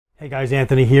Hey guys,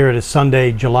 Anthony here. It is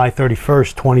Sunday, July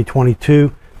 31st,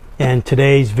 2022, and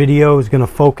today's video is going to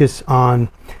focus on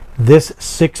this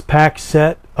 6-pack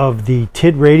set of the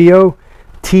TIDRadio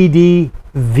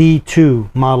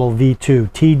TID-V2, model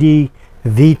V2,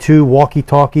 TID-V2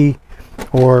 walkie-talkie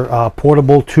or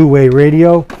portable two-way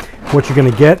radio. What you're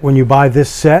going to get when you buy this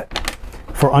set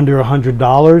for under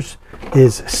 $100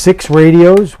 is 6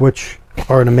 radios, which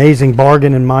are an amazing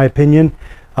bargain in my opinion.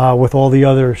 With all the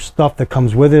other stuff that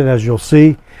comes with it, as you'll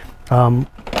see.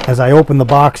 As I open the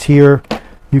box here,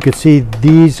 you can see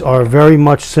these are very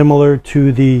much similar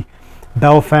to the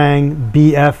Baofeng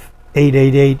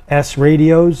BF888S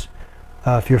radios.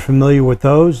 If you're familiar with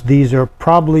those, these are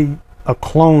probably a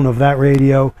clone of that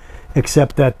radio,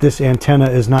 except that this antenna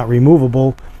is not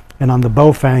removable, and on the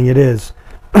Baofeng it is.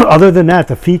 Other than that,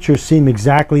 the features seem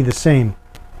exactly the same.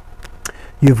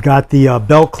 You've got the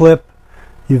belt clip,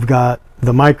 you've got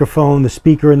the microphone, the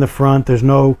speaker in the front. There's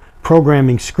no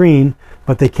programming screen,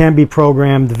 but they can be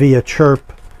programmed via CHIRP,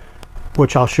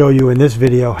 which I'll show you in this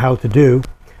video how to do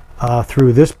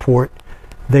through this port.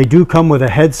 They do come with a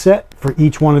headset for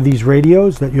each one of these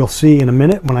radios that you'll see in a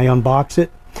minute when I unbox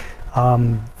it,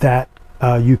 that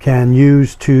you can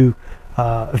use to,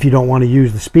 if you don't want to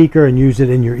use the speaker and use it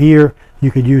in your ear,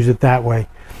 you could use it that way.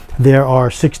 There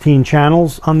are 16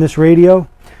 channels on this radio,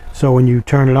 so when you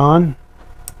turn it on,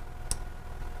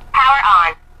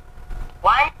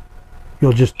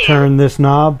 you'll just turn this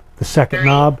knob, the second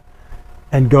knob,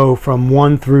 and go from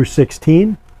 1 through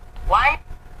 16.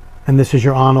 And this is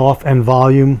your on-off and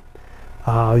volume.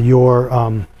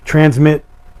 Your transmit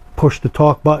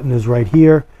push-to-talk button is right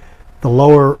here. The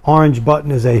lower orange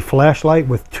button is a flashlight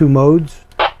with 2 modes,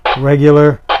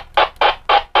 regular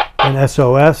and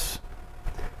SOS.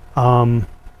 And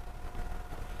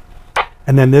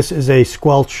then this is a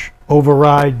squelch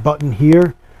override button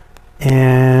here.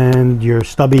 And your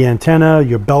stubby antenna,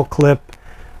 your belt clip,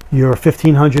 your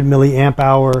 1500 milliamp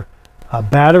hour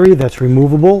battery that's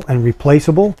removable and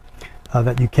replaceable,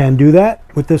 that you can do that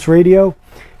with this radio.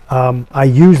 I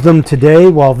used them today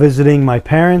while visiting my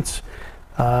parents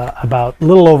about a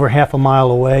little over half a mile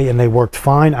away, and they worked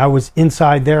fine. I was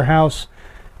inside their house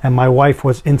and my wife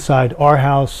was inside our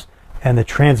house, and it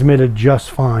transmitted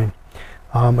just fine.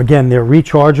 Again, they're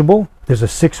rechargeable. There's a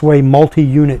 6-way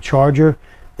multi-unit charger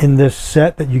in this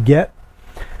set that you get.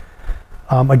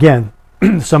 Again,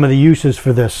 some of the uses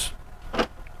for this,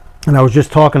 and I was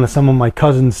just talking to some of my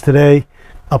cousins today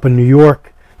up in New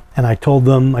York, and I told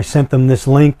them, I sent them this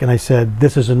link, and I said,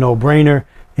 this is a no-brainer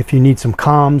if you need some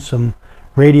comms, some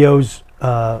radios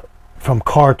from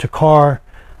car to car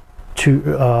to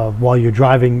while you're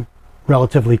driving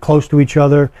relatively close to each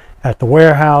other, at the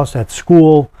warehouse, at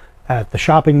school, at the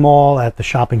shopping mall, at the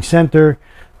shopping center,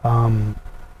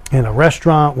 in a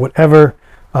restaurant, whatever.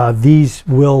 These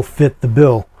will fit the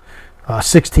bill.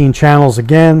 16 channels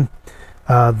again.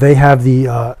 They have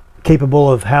the capable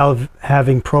of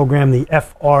having programmed the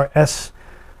FRS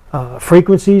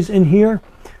frequencies in here,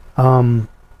 and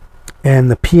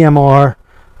the PMR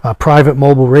private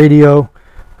mobile radio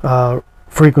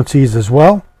frequencies as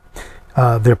well.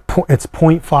 It's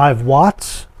 0.5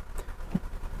 watts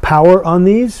power on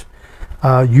these.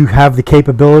 You have the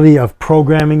capability of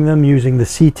programming them using the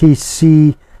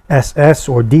CTCSS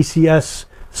or DCS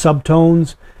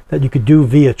subtones that you could do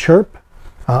via CHIRP.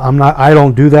 I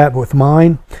don't do that with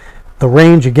mine. The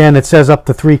range, again, it says up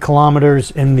to 3 kilometers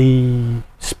in the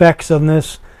specs on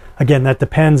this. Again, that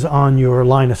depends on your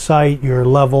line of sight, your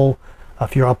level,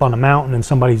 if you're up on a mountain and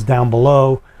somebody's down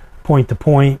below, point to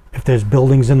point, if there's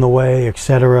buildings in the way,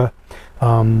 etc.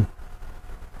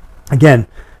 Again,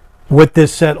 with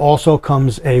this set also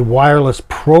comes a wireless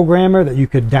programmer that you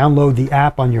could download the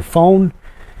app on your phone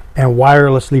and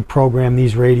wirelessly program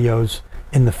these radios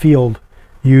in the field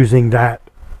using that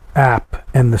app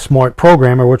and the smart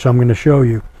programmer, which I'm going to show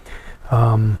you.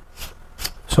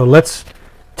 So let's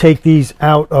take these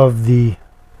out of the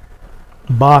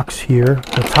box here,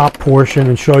 the top portion,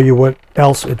 and show you what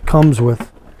else it comes with.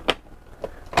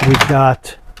 We've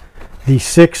got the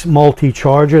 6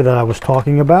 multi-charger that I was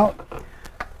talking about.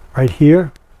 Right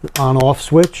here, the on-off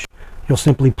switch. You'll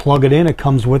simply plug it in. It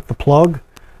comes with the plug.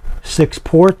 6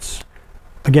 ports.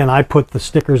 Again, I put the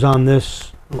stickers on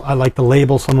this. I like to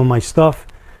label some of my stuff.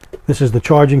 This is the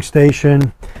charging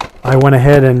station. I went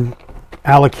ahead and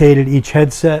allocated each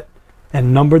headset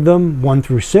and numbered them 1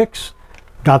 through 6.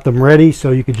 Got them ready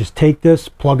so you could just take this,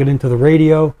 plug it into the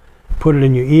radio, put it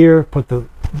in your ear, put the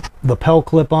lapel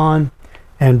clip on,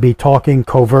 and be talking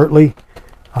covertly.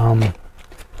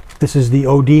 This is the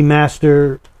OD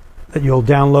Master that you'll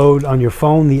download on your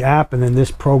phone, the app, and then this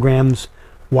programs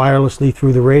wirelessly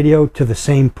through the radio to the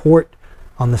same port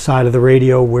on the side of the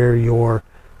radio where your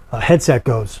headset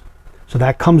goes. So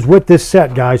that comes with this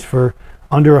set, guys, for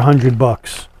under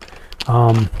 $100.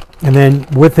 And then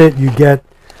with it you get,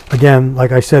 again,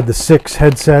 like I said, the 6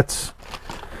 headsets.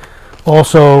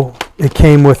 Also, it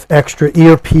came with extra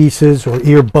earpieces or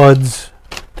earbuds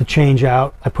to change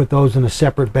out. I put those in a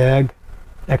separate bag.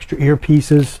 Extra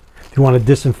earpieces. If you want to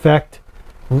disinfect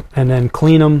and then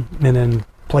clean them and then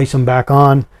place them back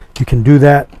on, you can do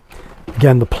that.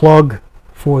 Again, the plug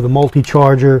for the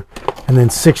multi-charger, and then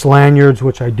 6 lanyards,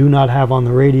 which I do not have on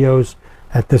the radios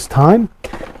at this time.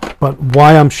 But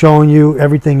why I'm showing you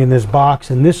everything in this box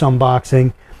and this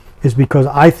unboxing is because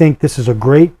I think this is a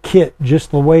great kit, just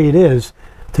the way it is,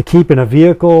 to keep in a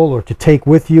vehicle or to take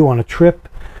with you on a trip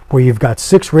where you've got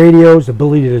 6 radios,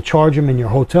 ability to charge them in your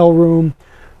hotel room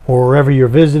or wherever you're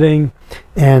visiting,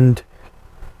 and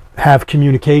have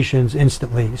communications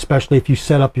instantly, especially if you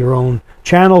set up your own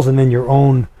channels and then your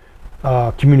own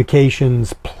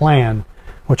communications plan,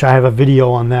 which I have a video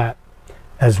on that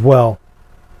as well.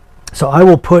 So I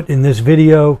will put in this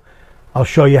video, I'll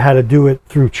show you how to do it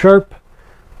through CHIRP.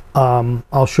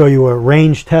 I'll show you a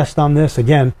range test on this.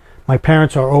 Again, my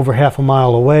parents are over half a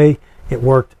mile away. It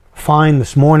worked fine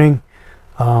this morning,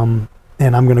 and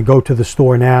I'm going to go to the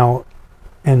store now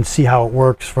and see how it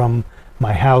works from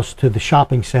my house to the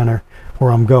shopping center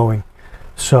where I'm going.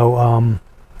 So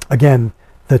again,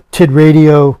 the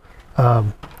TIDRadio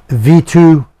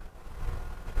V2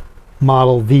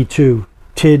 model V2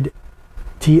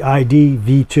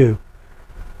 TID-V2.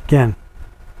 Again,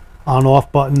 on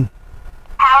off button.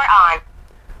 Power on.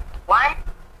 1.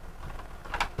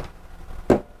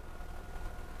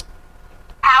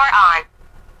 Power on.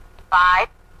 5.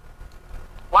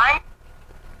 1.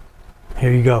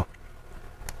 Here you go.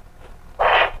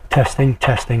 Testing,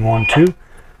 testing, 1, 2.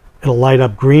 It'll light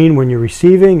up green when you're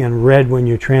receiving and red when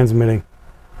you're transmitting.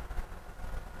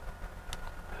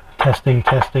 Testing,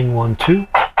 testing, 1, 2.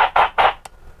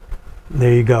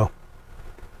 There you go.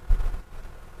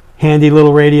 Handy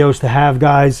little radios to have,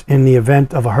 guys, in the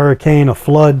event of a hurricane, a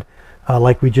flood,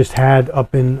 like we just had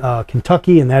up in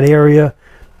Kentucky, in that area.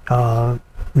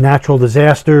 Natural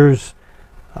disasters,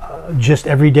 just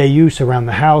everyday use around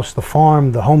the house, the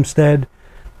farm, the homestead.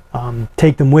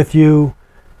 Take them with you.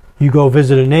 You go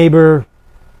visit a neighbor,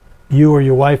 you or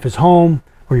your wife is home,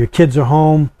 or your kids are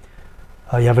home.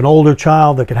 You have an older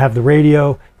child that could have the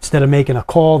radio. Instead of making a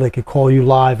call, they could call you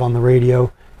live on the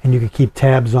radio, and you could keep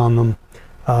tabs on them.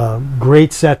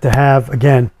 Great set to have.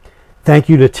 Again, thank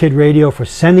you to TIDRadio for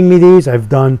sending me these. I've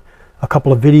done a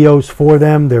couple of videos for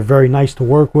them. They're very nice to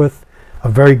work with. A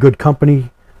very good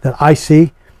company that I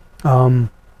see. And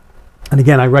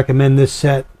again, I recommend this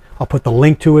set. I'll put the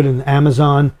link to it in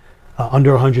Amazon.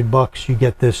 Under $100, you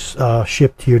get this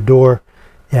shipped to your door,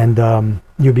 and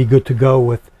you'll be good to go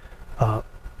with a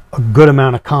good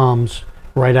amount of comms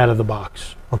right out of the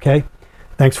box. Okay?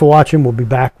 Thanks for watching. We'll be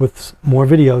back with more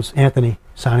videos. Anthony,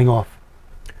 signing off.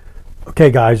 Okay,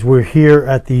 guys, we're here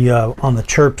at the on the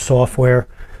CHIRP software.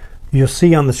 You'll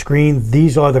see on the screen,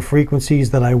 these are the frequencies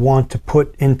that I want to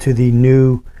put into the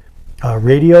new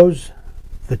radios,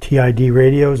 the TID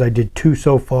radios. I did 2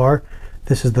 so far.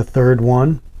 This is the 3rd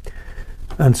one.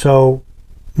 And so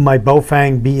my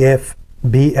Baofeng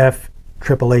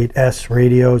BF888S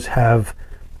radios have,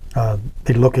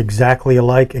 they look exactly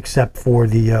alike except for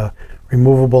the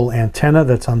removable antenna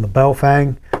that's on the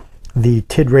Baofeng. The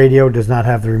TIDRadio does not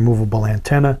have the removable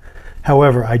antenna.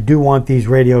 However, I do want these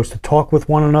radios to talk with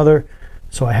one another,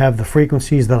 so I have the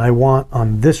frequencies that I want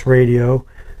on this radio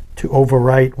to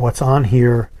overwrite what's on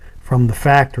here from the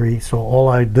factory. So all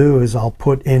I do is I'll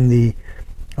put in the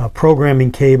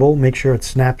programming cable, make sure it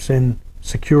snaps in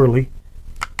securely,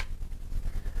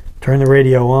 turn the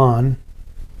radio on,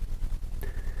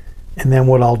 and then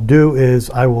what I'll do is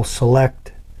I will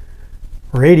select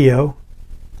radio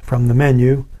from the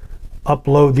menu,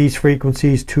 upload these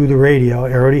frequencies to the radio.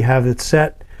 I already have it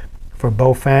set for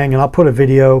Baofeng, and I'll put a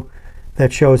video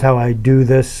that shows how I do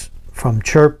this from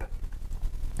CHIRP.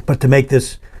 But to make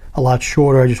this a lot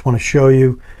shorter, I just want to show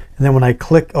you. And then when I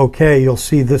click OK, you'll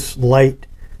see this light,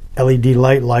 LED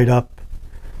light, light up,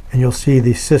 and you'll see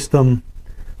the system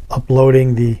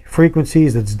uploading the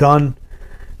frequencies. It's done.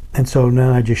 And so then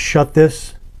I just shut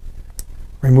this,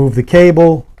 remove the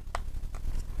cable,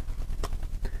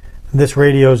 and this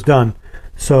radio is done.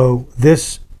 So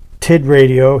this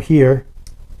TIDRadio here,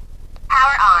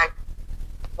 Power on.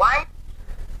 1.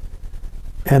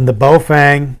 and the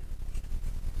Baofeng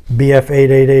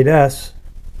BF888S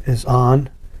is on.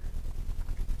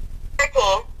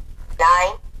 13.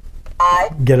 9.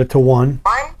 5. Get it to 1.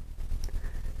 1.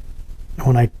 And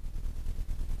when I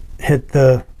hit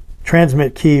the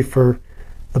transmit key for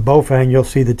the Baofeng, you'll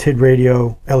see the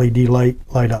TIDRadio LED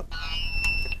light up,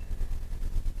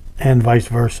 and vice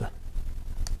versa.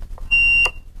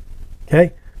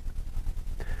 Okay,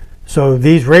 so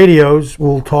these radios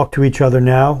will talk to each other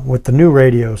now with the new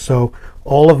radio. So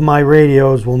all of my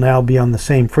radios will now be on the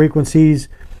same frequencies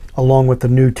along with the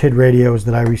new TID radios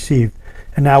that I received.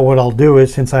 And now what I'll do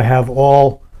is, since I have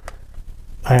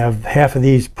half of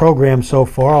these programmed so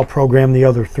far, I'll program the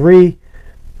other 3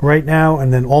 right now,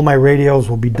 and then all my radios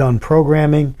will be done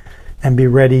programming and be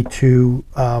ready to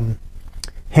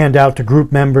hand out to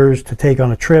group members, to take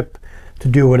on a trip, to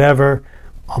do whatever.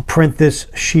 I'll print this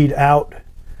sheet out.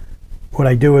 What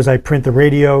I do is I print the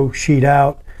radio sheet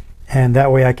out, and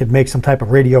that way I could make some type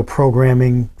of radio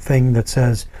programming thing that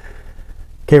says,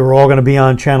 okay, we're all going to be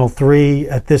on channel 3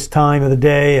 at this time of the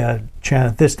day.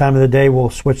 At this time of the day, we'll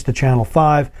switch to channel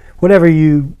 5. Whatever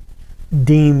you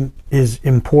deem is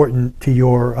important to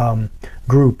your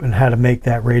group and how to make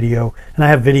that radio. And I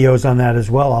have videos on that as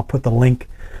well. I'll put the link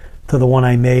to the one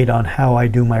I made on how I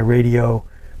do my radio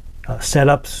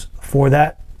setups for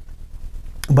that.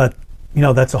 But, you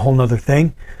know, that's a whole nother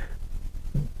thing.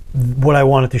 What I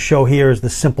wanted to show here is the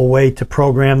simple way to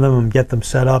program them and get them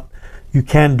set up. You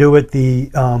can do it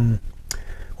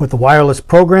with the wireless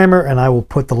programmer, and I will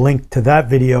put the link to that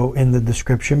video in the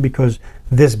description, because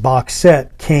this box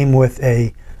set came with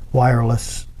a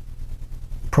wireless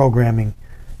programming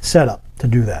setup to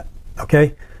do that.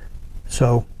 Okay,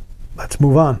 so let's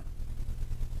move on.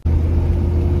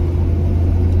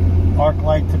 Arc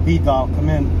light to B dial, come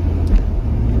in.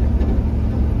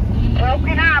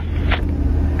 Broken up.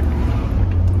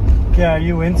 Okay, are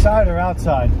you inside or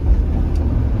outside?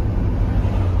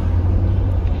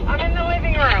 I'm in the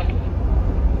living room.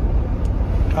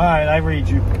 Alright, I read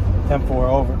you. 10-4,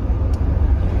 over.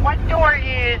 What door are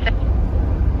you using?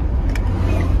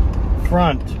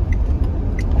 Front.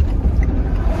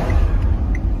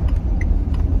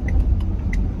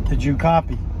 Did you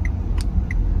copy?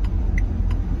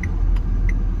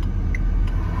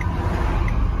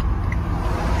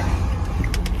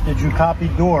 Did you copy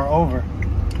door? Over.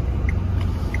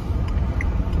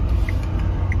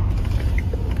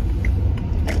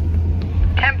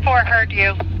 Heard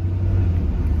you.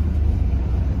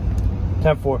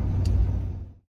 10-4.